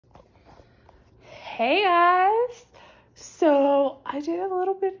Hey guys, so I did a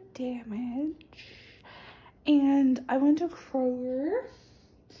little bit of damage and I went to Kroger.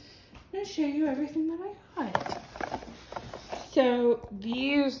 I'm going to show you everything that I got. So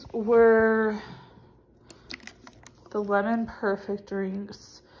these were the lemon perfect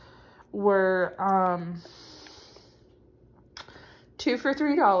drinks, were 2 for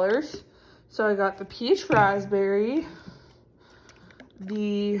 $3. So I got the peach raspberry,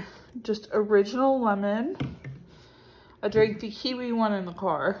 the just original lemon. I drank the kiwi one in the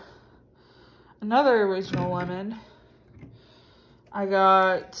car. Another original lemon. I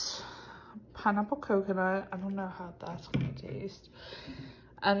got pineapple coconut. I don't know how that's gonna taste.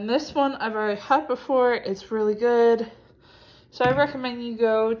 And this one I've already had before. It's really good. So I recommend you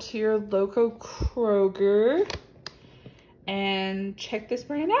go to your local Kroger and check this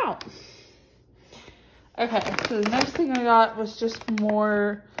brand out. Okay, so the next thing I got was just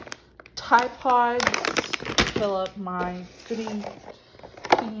more Tide Pods to fill up my goodie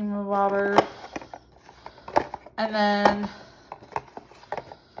thingy-mabobber. And then,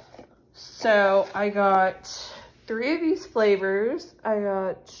 so I got 3 of these flavors. I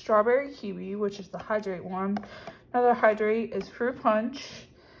got strawberry kiwi, which is the hydrate one. Another hydrate is fruit punch.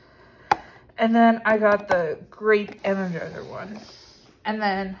 And then I got the grape energizer one. And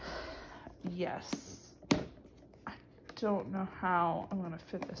then, yes. Don't know how I'm gonna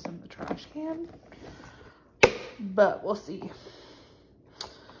fit this in the trash can, but we'll see.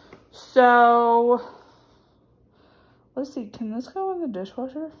 So let's see, can this go in the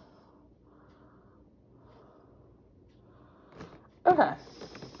dishwasher? Okay,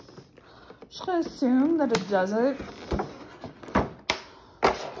 just gonna assume that it doesn't.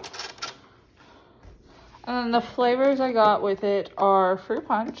 And then the flavors I got with it are fruit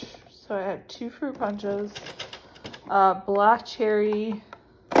punch. So I had 2 fruit punches. Black cherry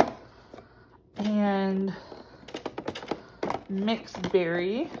and mixed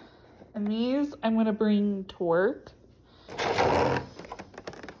berry, and these I'm gonna bring to work.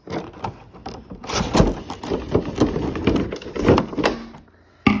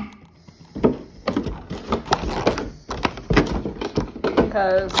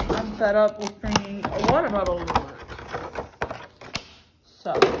 Because I'm fed up with bringing a water bottle to work.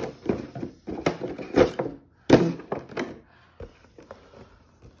 So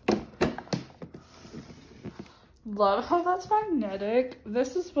love how that's magnetic.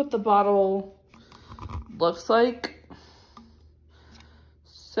 This is what the bottle looks like.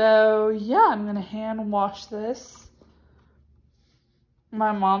 So yeah, I'm gonna hand wash this.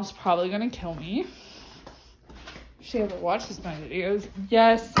 My mom's probably gonna kill me if she ever watches my videos.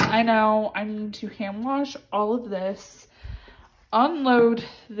 Yes, I know I need to hand wash all of this, unload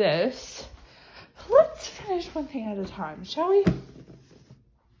this. Let's finish one thing at a time, shall we?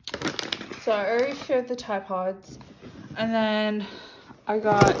 So I already showed the Tide Pods, and then I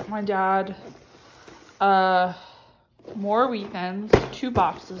got my dad more Weekends, 2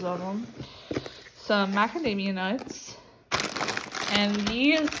 boxes of them, some macadamia nuts, and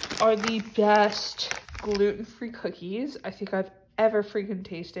these are the best gluten-free cookies I think I've ever freaking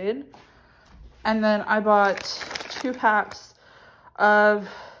tasted. And then I bought 2 packs of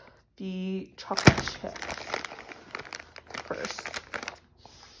the chocolate chip first.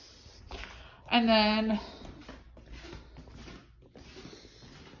 And then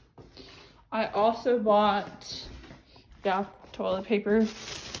I also bought, yeah, toilet paper.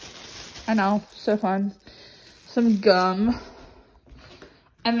 I know, so fun. Some gum.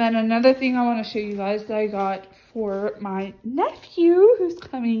 And then another thing I want to show you guys that I got for my nephew who's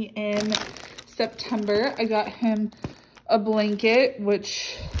coming in September. I got him a blanket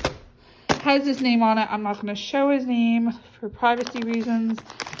which has his name on it. I'm not going to show his name for privacy reasons.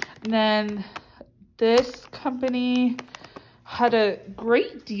 And then this company had a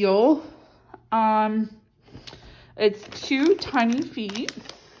great deal. It's 2 tiny feet.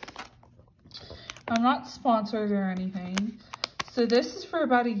 I'm not sponsored or anything. So this is for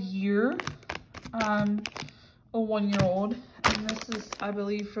about a year, a 1-year-old. And this is, I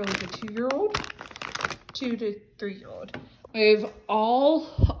believe, for like a 2-year-old, 2 to 3-year-old. They've all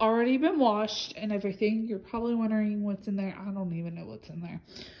already been washed and everything. You're probably wondering what's in there. I don't even know what's in there.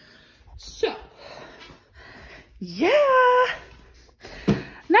 So, yeah.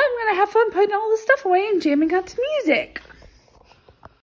 Now I'm going to have fun putting all this stuff away and jamming out to music.